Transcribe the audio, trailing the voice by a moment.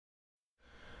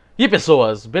E aí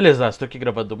pessoas, beleza? Estou aqui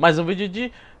gravando mais um vídeo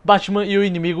de Batman e o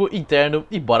Inimigo Interno.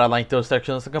 E bora lá então estar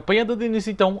aqui nessa campanha, dando início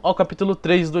então ao capítulo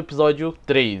 3 do episódio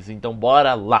 3. Então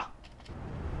bora lá!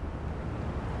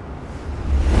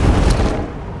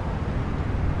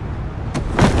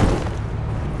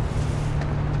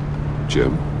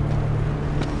 Jim?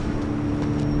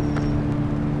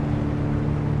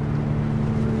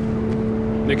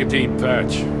 Nicotine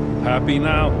patch. Happy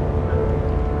now?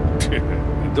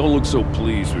 Don't look so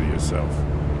pleased with yourself.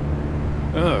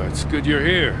 Oh, it's good you're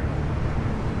here.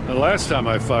 The last time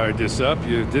I fired this up,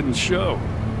 you didn't show.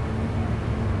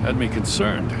 Had me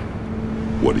concerned.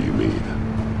 What do you mean?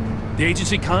 The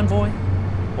agency convoy?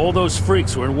 All those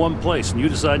freaks were in one place and you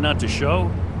decide not to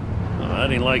show? Oh, that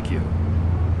ain't like you.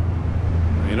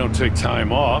 You don't take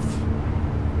time off.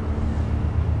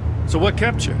 So what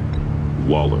kept you?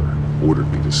 Waller ordered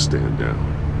me to stand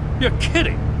down. You're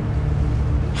kidding!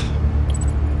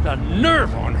 The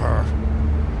nerve on her!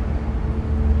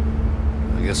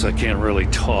 I guess I can't really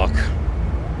talk.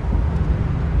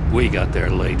 We got there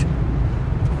late.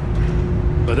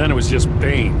 But then it was just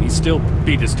Bane. He still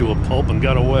beat us to a pulp and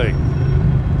got away.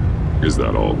 Is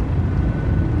that all?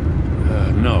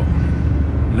 No.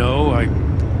 No,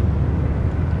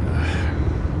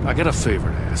 I got a favor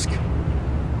to ask.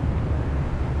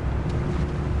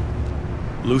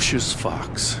 Lucius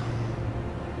Fox.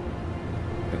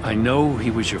 I know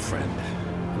he was your friend,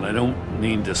 and I don't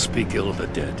mean to speak ill of the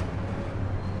dead.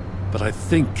 But I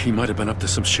think he might have been up to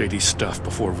some shady stuff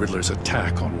before Riddler's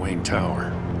attack on Wayne Tower.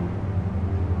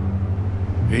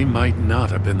 He might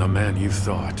not have been the man you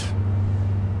thought.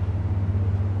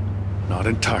 Not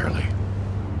entirely.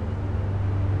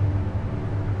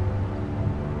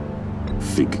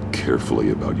 Think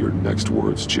carefully about your next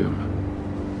words, Jim.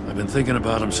 I've been thinking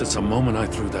about him since the moment I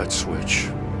threw that switch.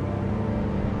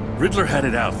 Riddler had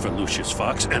it out for Lucius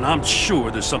Fox, and I'm sure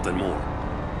there's something more.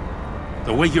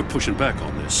 The way you're pushing back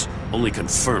on this only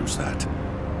confirms that.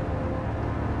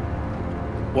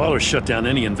 Waller shut down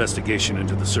any investigation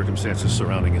into the circumstances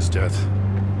surrounding his death.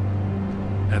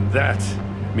 And that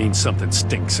means something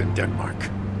stinks in Denmark.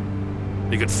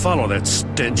 You could follow that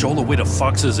stench all the way to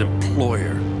Fox's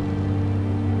employer.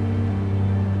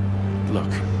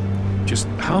 Look, just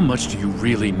how much do you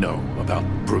really know about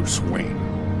Bruce Wayne?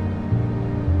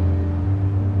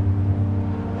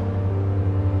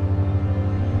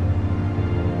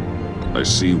 I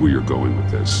see where you're going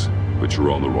with this, but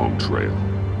you're on the wrong trail.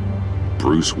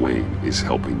 Bruce Wayne is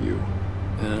helping you.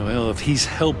 Well, if he's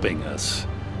helping us,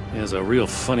 he has a real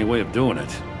funny way of doing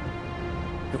it.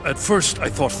 At first, I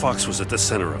thought Fox was at the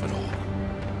center of it all.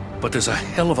 But there's a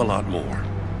hell of a lot more.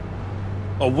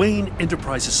 A Wayne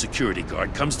Enterprises security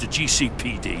guard comes to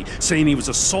GCPD saying he was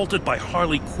assaulted by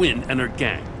Harley Quinn and her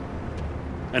gang.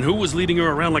 And who was leading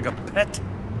her around like a pet?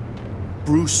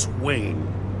 Bruce Wayne.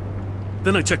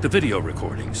 Then I checked the video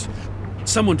recordings.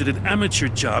 Someone did an amateur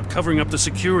job covering up the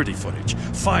security footage.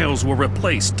 Files were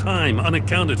replaced, time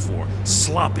unaccounted for,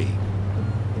 sloppy.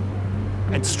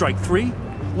 And strike three?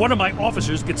 One of my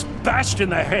officers gets bashed in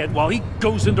the head while he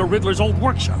goes into Riddler's old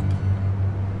workshop.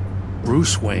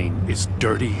 Bruce Wayne is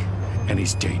dirty and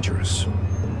he's dangerous.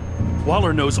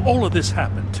 Waller knows all of this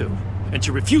happened too, and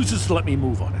she refuses to let me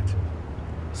move on it.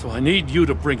 So I need you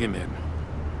to bring him in.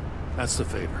 That's the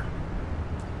favor.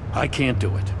 I can't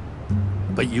do it,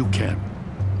 but you can.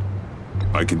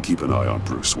 I can keep an eye on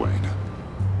Bruce Wayne.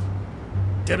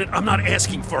 Damn it, I'm not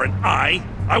asking for an eye.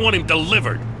 I want him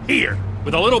delivered, here,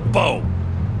 with a little bow.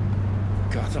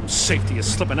 Gotham's safety is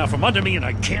slipping out from under me and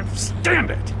I can't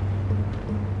stand it.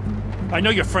 I know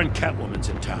your friend Catwoman's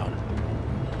in town.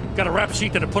 Got a rap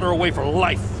sheet that'll put her away for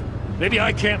life. Maybe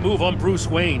I can't move on Bruce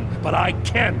Wayne, but I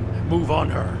can move on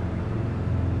her.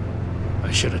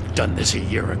 I should have done this a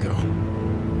year ago.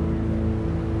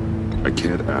 I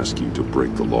can't ask you to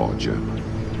break the law, Jim.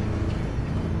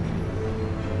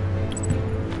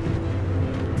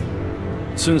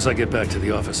 As soon as I get back to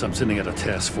the office, I'm sending out a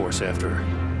task force after her.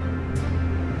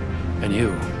 And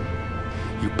you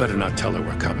better not tell her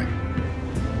we're coming.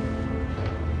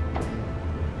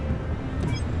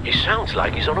 He sounds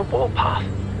like he's on a warpath.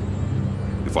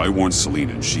 If I warn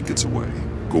Selina and she gets away,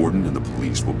 Gordon and the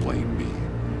police will blame me.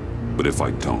 But if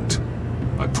I don't,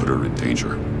 I put her in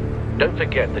danger. Don't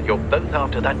forget that you're both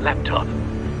after that laptop.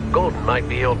 Gordon might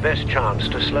be your best chance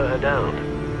to slow her down.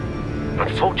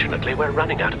 Unfortunately, we're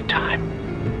running out of time.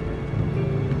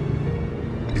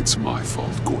 It's my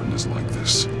fault Gordon is like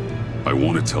this. I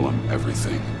want to tell him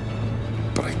everything,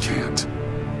 but I can't.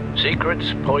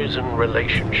 Secrets poison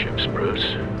relationships,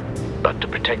 Bruce. But to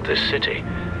protect this city,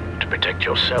 to protect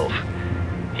yourself,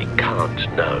 he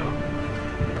can't know.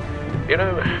 You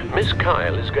know, Miss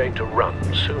Kyle is going to run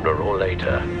sooner or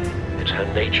later. It's her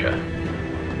nature.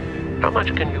 How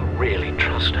much can you really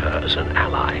trust her as an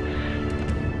ally?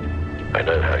 I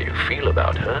know how you feel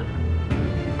about her.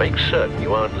 Make certain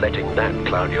you aren't letting that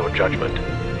cloud your judgment.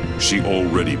 She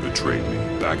already betrayed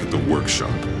me back at the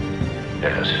workshop.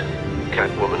 Yes,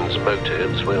 Catwoman's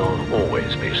motives will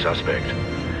always be suspect.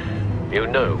 You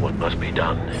know what must be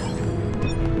done.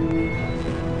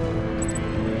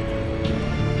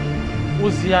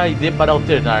 Use a ID para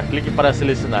alternar. Clique para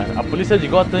selecionar. A polícia de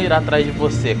Gotham irá atrás de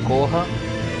você. Corra.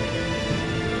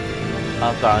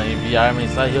 Ah tá, enviar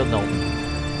mensagem ou não.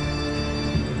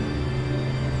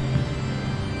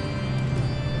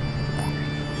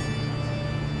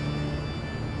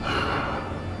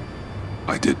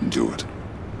 I didn't do it.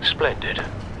 Splendid.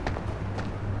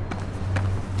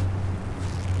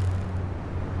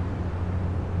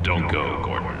 Don't go,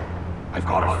 Gordon. I've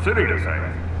got a city to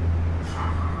save.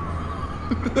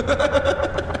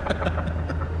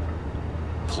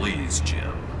 Please,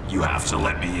 Jim. You have to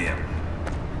let me in.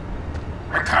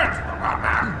 I can't,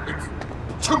 man.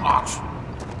 It's too much.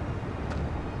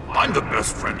 I'm the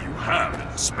best friend you have in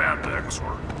spandex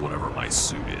or whatever my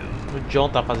suit is. O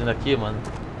John tá fazendo aqui, mano.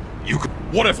 You could.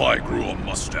 What if I grew a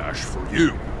mustache for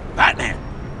you? Batman!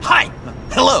 Hi!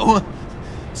 Hello!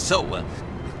 So,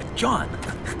 John.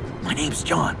 My name's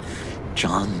John.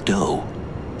 John Doe.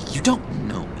 You don't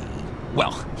know me.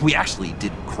 Well, we actually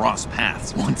did cross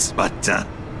paths once, but,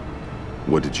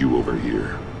 What did you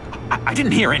overhear? I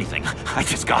didn't hear anything. I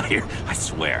just got here, I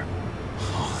swear.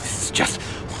 Oh, this is just...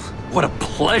 What a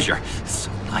pleasure. So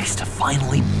nice to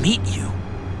finally meet you.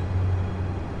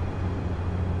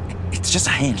 It's just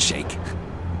a handshake.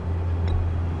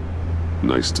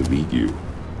 Nice to meet you,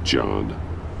 John.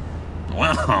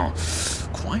 Wow,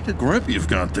 quite a grip you've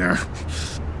got there.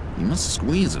 You must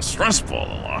squeeze a stress ball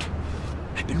a lot.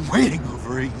 I've been waiting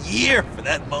over a year for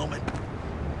that moment.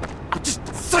 I'm just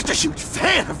such a huge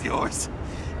fan of yours.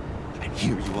 And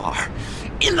here you are,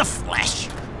 in the flesh.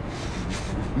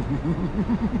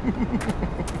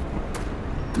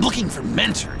 Looking for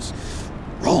mentors,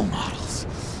 role models.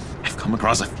 I've come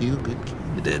across a few good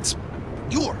candidates.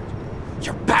 You're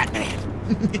Batman.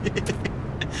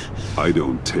 I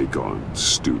don't take on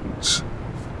students.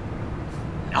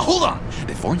 Now hold on.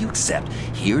 Before you accept,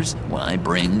 here's what I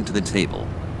bring to the table.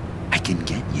 I can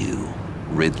get you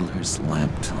Riddler's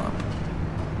laptop.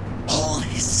 All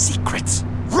his secrets,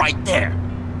 right there.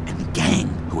 And the gang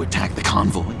who attacked the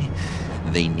convoy,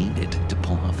 they needed to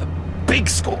pull off a big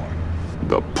score.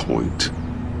 The point.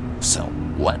 So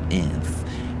what if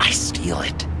I steal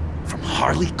it from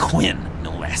Harley Quinn,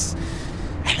 no less,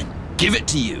 and then give it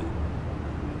to you?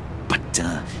 But,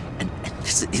 and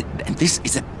this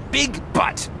is a big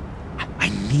but. I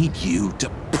need you to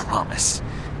promise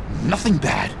nothing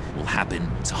bad will happen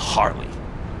to Harley.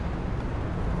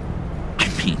 I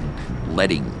mean,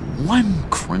 letting one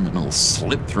criminal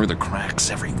slip through the cracks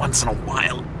every once in a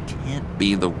while can't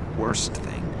be the worst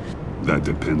thing. That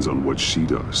depends on what she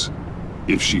does.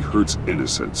 If she hurts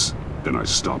innocents, then I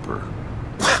stop her.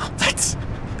 Wow, that's...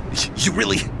 You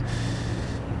really...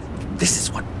 This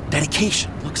is what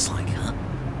dedication looks like, huh?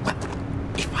 Well,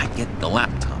 if I get the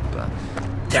laptop,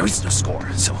 there is no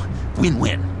score, so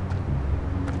win-win.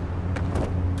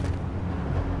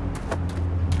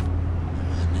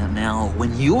 Now,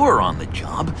 when you're on the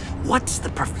job, what's the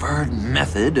preferred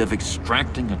method of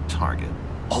extracting a target?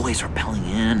 Always rappelling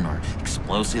in, or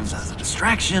explosives as a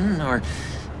distraction, or...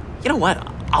 You know what?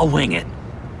 I'll wing it.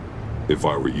 If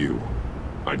I were you,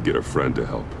 I'd get a friend to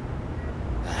help.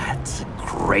 That's a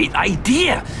great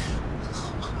idea!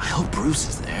 I hope Bruce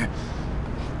is there.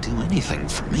 He'd do anything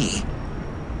for me.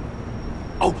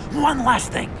 Oh, one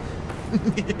last thing!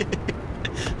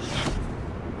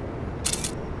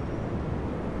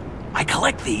 I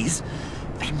collect these.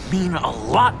 They mean a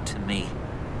lot to me.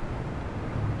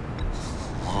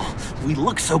 Oh, we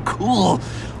look so cool.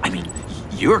 I mean,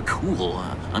 you're cool.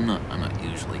 I'm not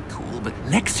usually cool, but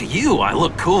next to you, I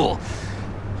look cool.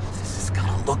 This is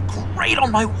gonna look great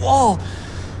on my wall.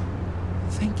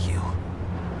 Thank you.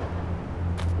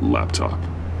 Laptop.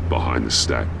 Behind the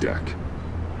stacked deck.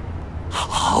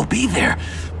 I'll be there.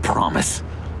 Promise.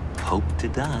 Hope to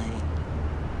die.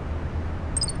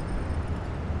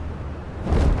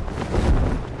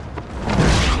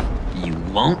 You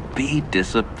won't be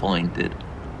disappointed.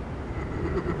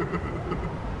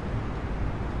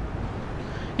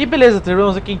 E beleza,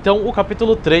 terminamos aqui então o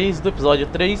capítulo 3 do episódio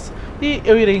 3. E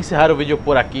eu irei encerrar o vídeo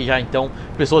por aqui já então.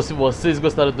 Pessoal, se vocês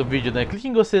gostaram do vídeo, né, clique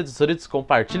em gostei dos favoritos,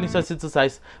 compartilhem em suas redes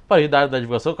sociais para ajudar na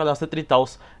divulgação do canal Telltale.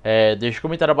 Deixe um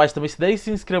comentário abaixo também se der e se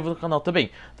inscreva no canal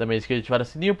também. Também esqueça de ativar o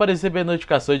sininho para receber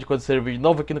notificações de quando sair vídeo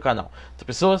novo aqui no canal. Então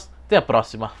pessoas, até a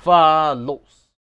próxima. Falou!